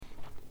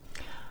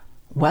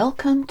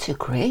Welcome to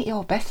Create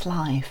Your Best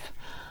Life,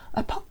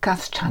 a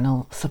podcast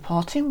channel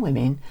supporting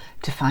women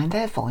to find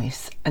their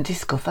voice and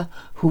discover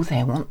who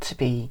they want to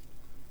be.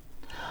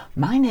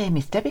 My name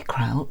is Debbie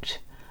Crouch.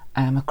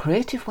 I am a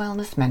creative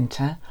wellness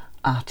mentor,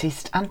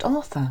 artist and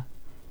author,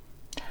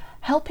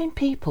 helping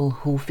people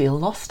who feel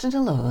lost and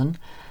alone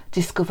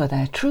discover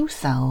their true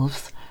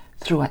selves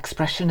through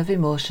expression of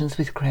emotions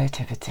with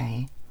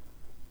creativity.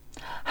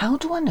 How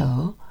do I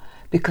know?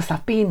 Because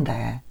I've been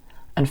there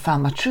and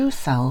found my true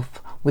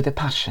self with a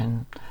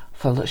passion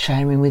for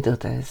sharing with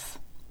others,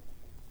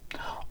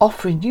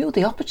 offering you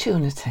the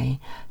opportunity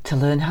to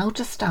learn how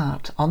to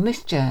start on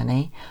this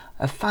journey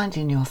of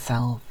finding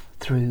yourself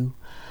through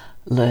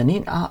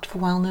learning art for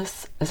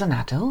wellness as an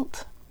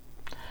adult,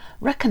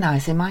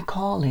 recognising my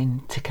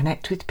calling to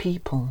connect with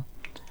people,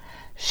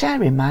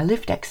 sharing my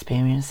lived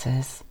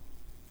experiences,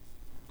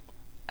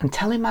 and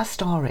telling my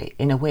story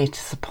in a way to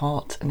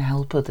support and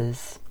help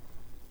others.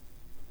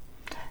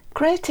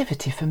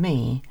 Creativity for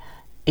me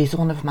is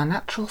one of my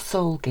natural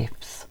soul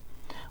gifts,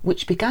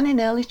 which began in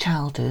early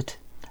childhood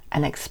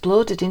and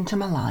exploded into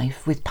my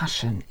life with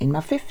passion in my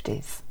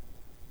 50s.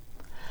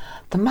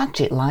 The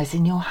magic lies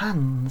in your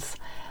hands.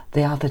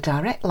 They are the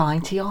direct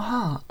line to your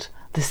heart,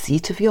 the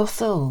seat of your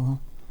soul.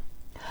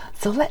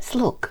 So let's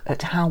look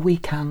at how we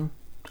can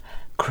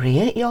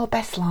create your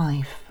best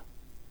life.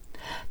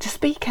 To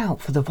speak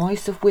out for the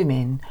voice of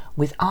women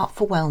with Art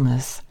for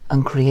Wellness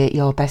and create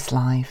your best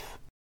life.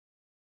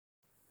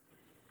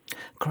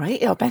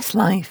 Create Your Best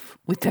Life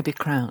with Debbie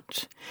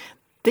Crouch.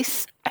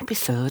 This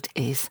episode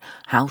is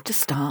how to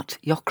start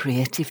your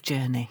creative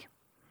journey.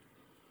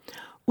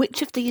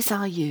 Which of these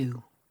are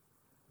you?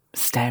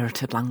 Stare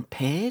at a blank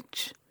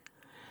page?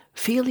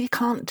 Feel you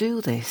can't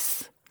do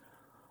this?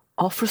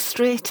 Or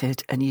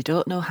frustrated and you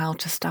don't know how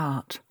to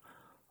start?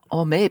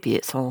 Or maybe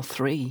it's all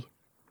three.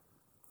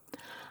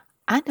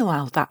 I know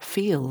how that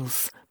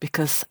feels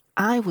because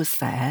I was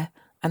there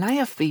and I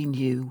have been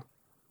you.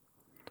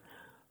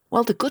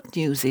 Well, the good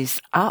news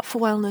is Art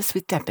for Wellness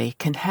with Debbie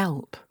can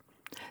help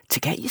to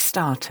get you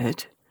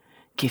started,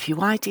 give you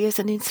ideas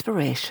and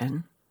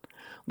inspiration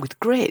with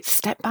great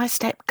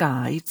step-by-step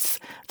guides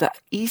that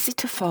are easy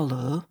to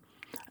follow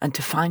and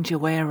to find your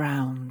way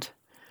around.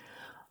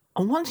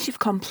 And once you've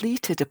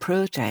completed a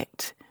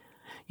project,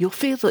 you'll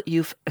feel that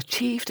you've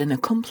achieved and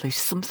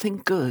accomplished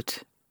something good.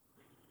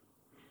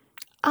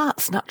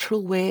 Art's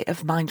natural way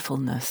of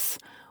mindfulness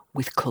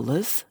with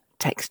colours,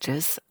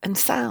 textures and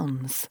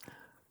sounds,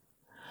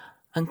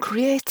 and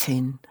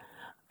creating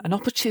an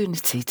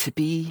opportunity to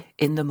be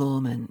in the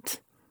moment,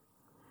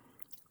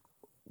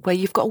 where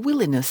you've got a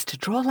willingness to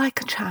draw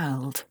like a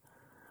child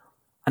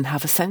and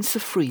have a sense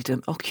of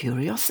freedom or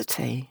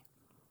curiosity.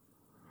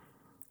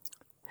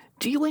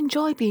 Do you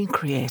enjoy being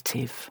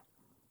creative?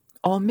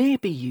 Or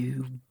maybe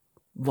you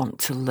want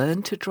to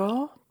learn to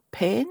draw,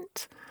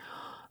 paint,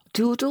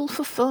 doodle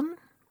for fun?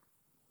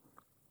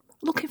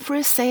 Looking for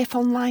a safe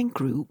online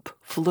group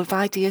full of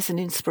ideas and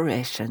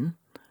inspiration?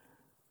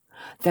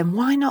 Then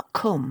why not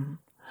come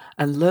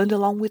and learn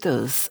along with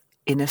us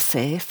in a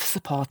safe,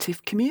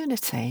 supportive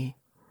community?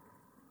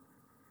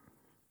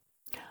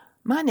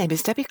 My name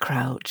is Debbie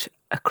Crouch,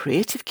 a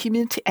creative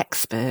community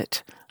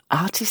expert,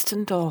 artist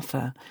and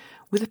author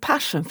with a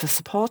passion for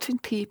supporting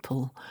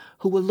people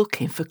who are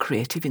looking for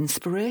creative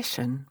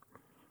inspiration.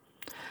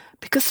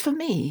 Because for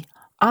me,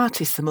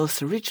 art is the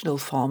most original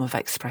form of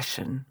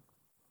expression.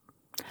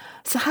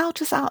 So how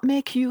does art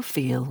make you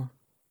feel?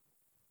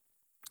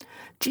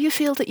 Do you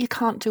feel that you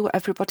can't do what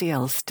everybody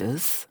else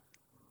does?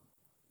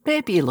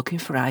 Maybe you're looking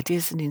for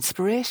ideas and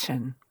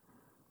inspiration.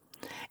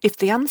 If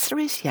the answer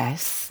is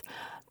yes,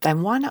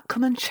 then why not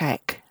come and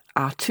check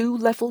our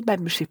 2-level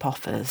membership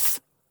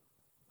offers?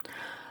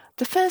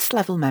 The first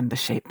level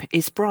membership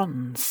is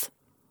bronze,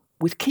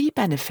 with key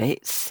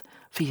benefits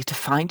for you to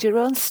find your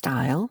own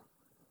style,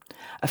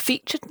 a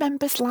featured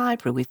members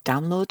library with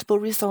downloadable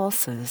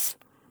resources,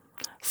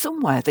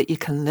 somewhere that you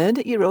can learn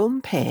at your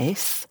own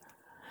pace,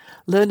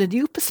 learn a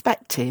new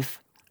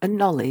perspective and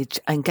knowledge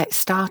and get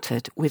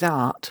started with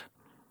art.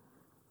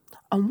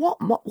 And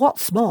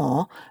what's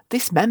more,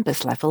 this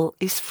members level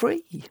is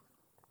free.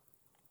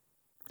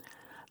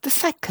 The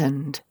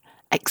second,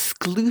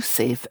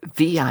 exclusive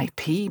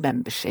VIP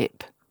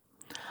membership,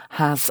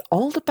 has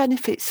all the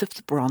benefits of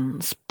the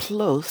bronze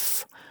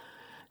plus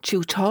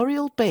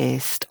tutorial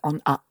based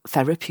on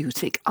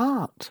therapeutic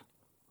art.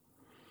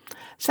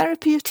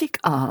 Therapeutic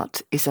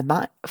art is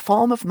a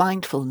form of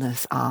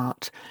mindfulness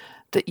art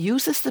that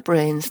uses the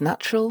brain's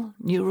natural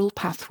neural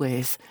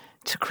pathways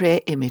to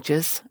create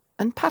images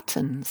and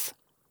patterns.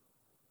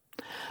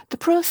 The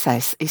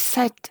process is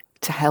said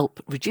to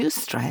help reduce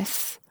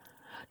stress,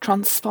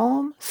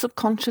 transform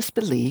subconscious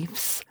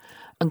beliefs,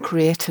 and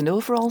create an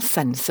overall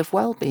sense of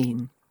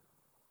well-being.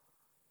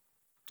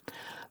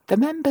 The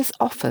members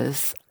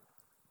offers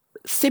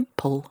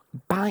simple,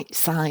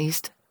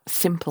 bite-sized,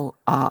 simple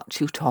art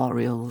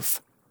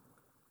tutorials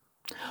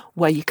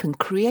where you can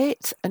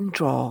create and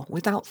draw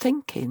without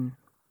thinking,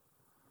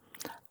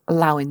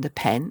 allowing the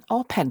pen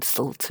or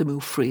pencil to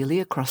move freely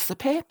across the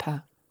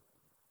paper.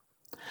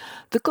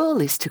 The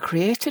goal is to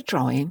create a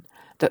drawing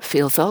that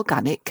feels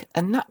organic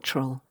and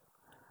natural,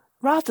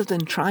 rather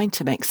than trying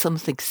to make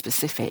something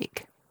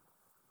specific.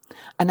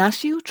 And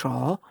as you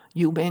draw,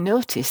 you may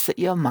notice that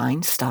your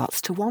mind starts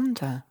to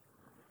wander.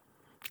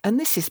 And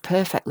this is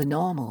perfectly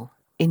normal.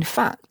 In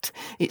fact,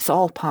 it's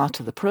all part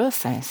of the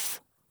process.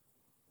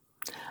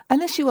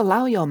 And as you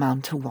allow your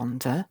mind to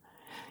wander,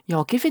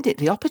 you're giving it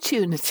the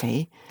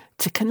opportunity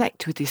to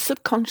connect with your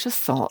subconscious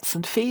thoughts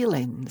and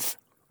feelings.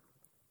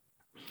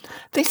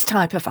 This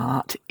type of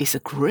art is a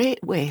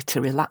great way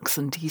to relax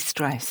and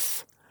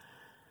de-stress.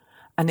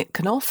 And it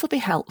can also be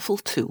a helpful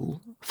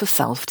tool for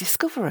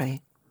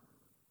self-discovery.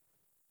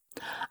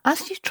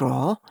 As you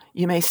draw,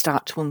 you may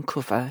start to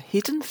uncover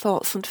hidden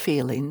thoughts and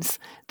feelings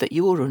that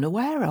you were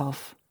unaware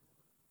of.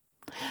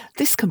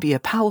 This can be a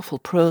powerful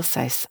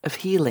process of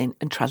healing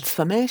and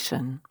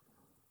transformation.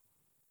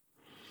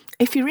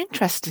 If you're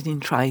interested in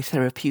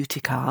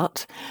therapeutic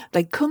art,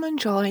 then come and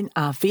join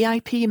our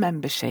VIP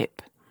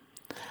membership.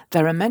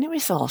 There are many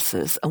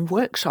resources and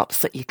workshops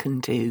that you can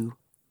do.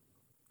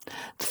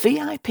 The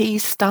VIP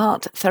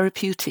Start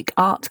Therapeutic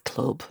Art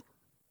Club.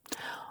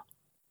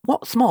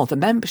 What's more, the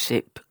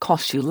membership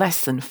costs you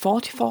less than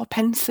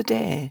 44p a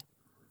day.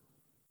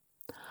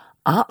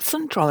 Arts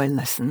and drawing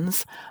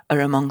lessons are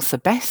amongst the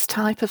best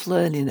type of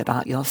learning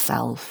about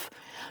yourself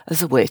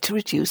as a way to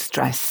reduce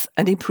stress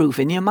and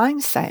improving your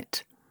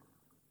mindset.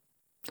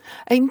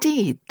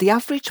 Indeed, the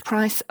average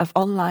price of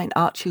online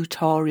art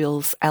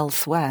tutorials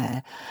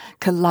elsewhere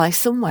can lie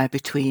somewhere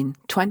between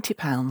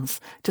 £20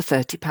 to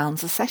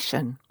 £30 a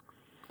session,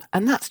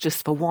 and that's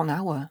just for 1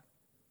 hour.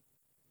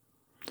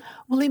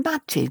 Well,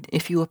 imagine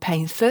if you were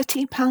paying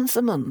 £13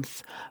 a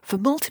month for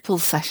multiple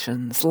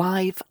sessions,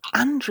 live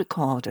and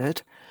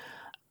recorded,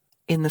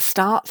 in the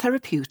Start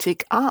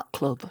Therapeutic Art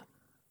Club.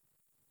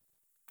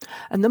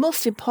 And the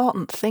most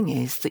important thing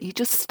is that you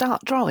just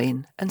start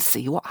drawing and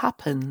see what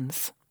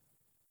happens.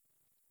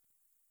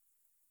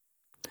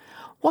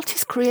 What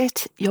is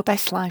Create Your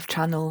Best Life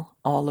channel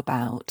all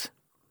about?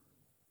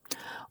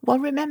 Well,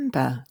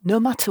 remember, no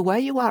matter where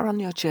you are on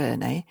your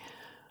journey,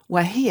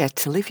 we're here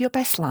to live your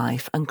best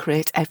life and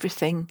create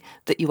everything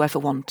that you ever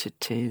wanted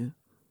to.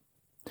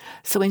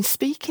 So in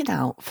speaking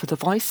out for the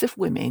voice of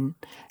women,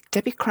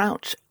 Debbie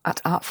Crouch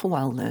at Art for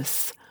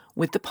Wellness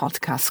with the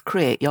podcast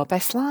Create Your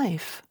Best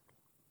Life.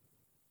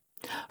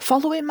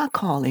 Following my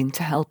calling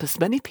to help as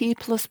many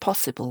people as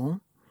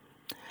possible,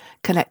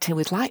 connecting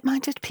with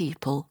like-minded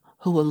people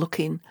who are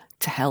looking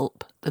to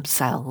help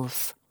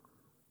themselves.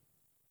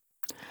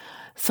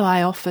 So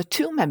I offer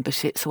 2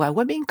 memberships where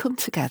women come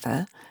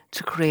together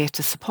to create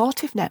a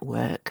supportive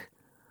network,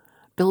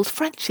 build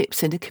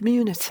friendships in a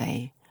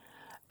community,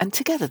 and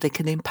together they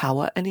can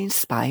empower and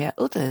inspire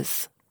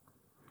others.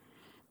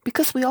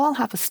 Because we all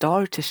have a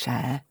story to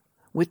share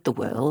with the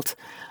world,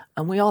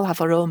 and we all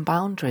have our own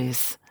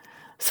boundaries.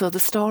 So the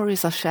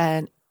stories are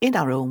shared in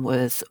our own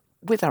words,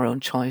 with our own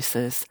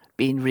choices,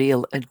 being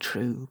real and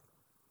true.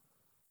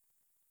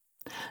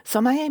 So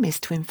my aim is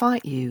to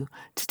invite you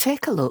to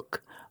take a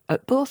look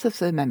at both of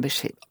the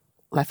membership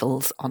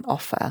levels on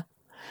offer,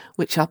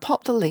 which I'll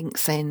pop the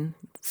links in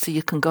so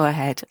you can go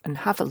ahead and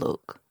have a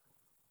look.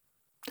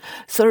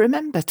 So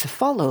remember to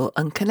follow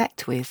and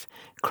connect with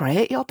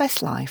Create Your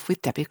Best Life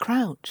with Debbie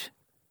Crouch.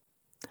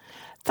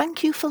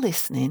 Thank you for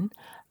listening.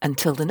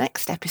 Until the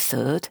next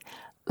episode,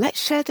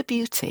 let's share the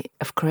beauty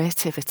of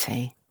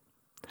creativity.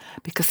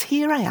 Because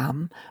here I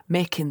am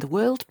making the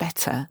world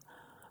better,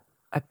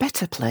 a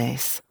better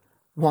place,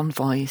 one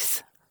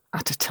voice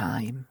at a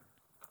time.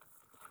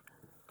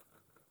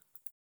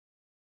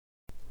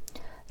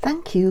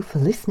 Thank you for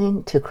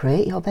listening to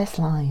Create Your Best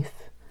Life.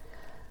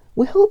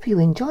 We hope you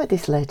enjoyed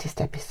this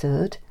latest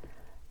episode,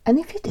 and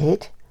if you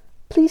did,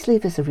 please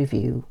leave us a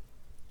review.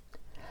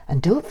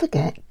 And don't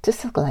forget to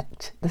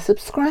select the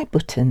subscribe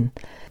button.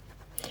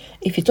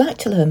 If you'd like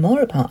to learn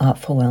more about Art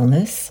for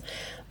Wellness,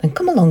 then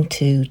come along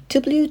to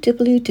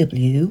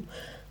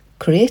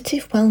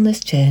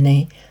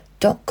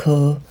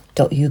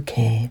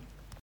www.creativewellnessjourney.co.uk.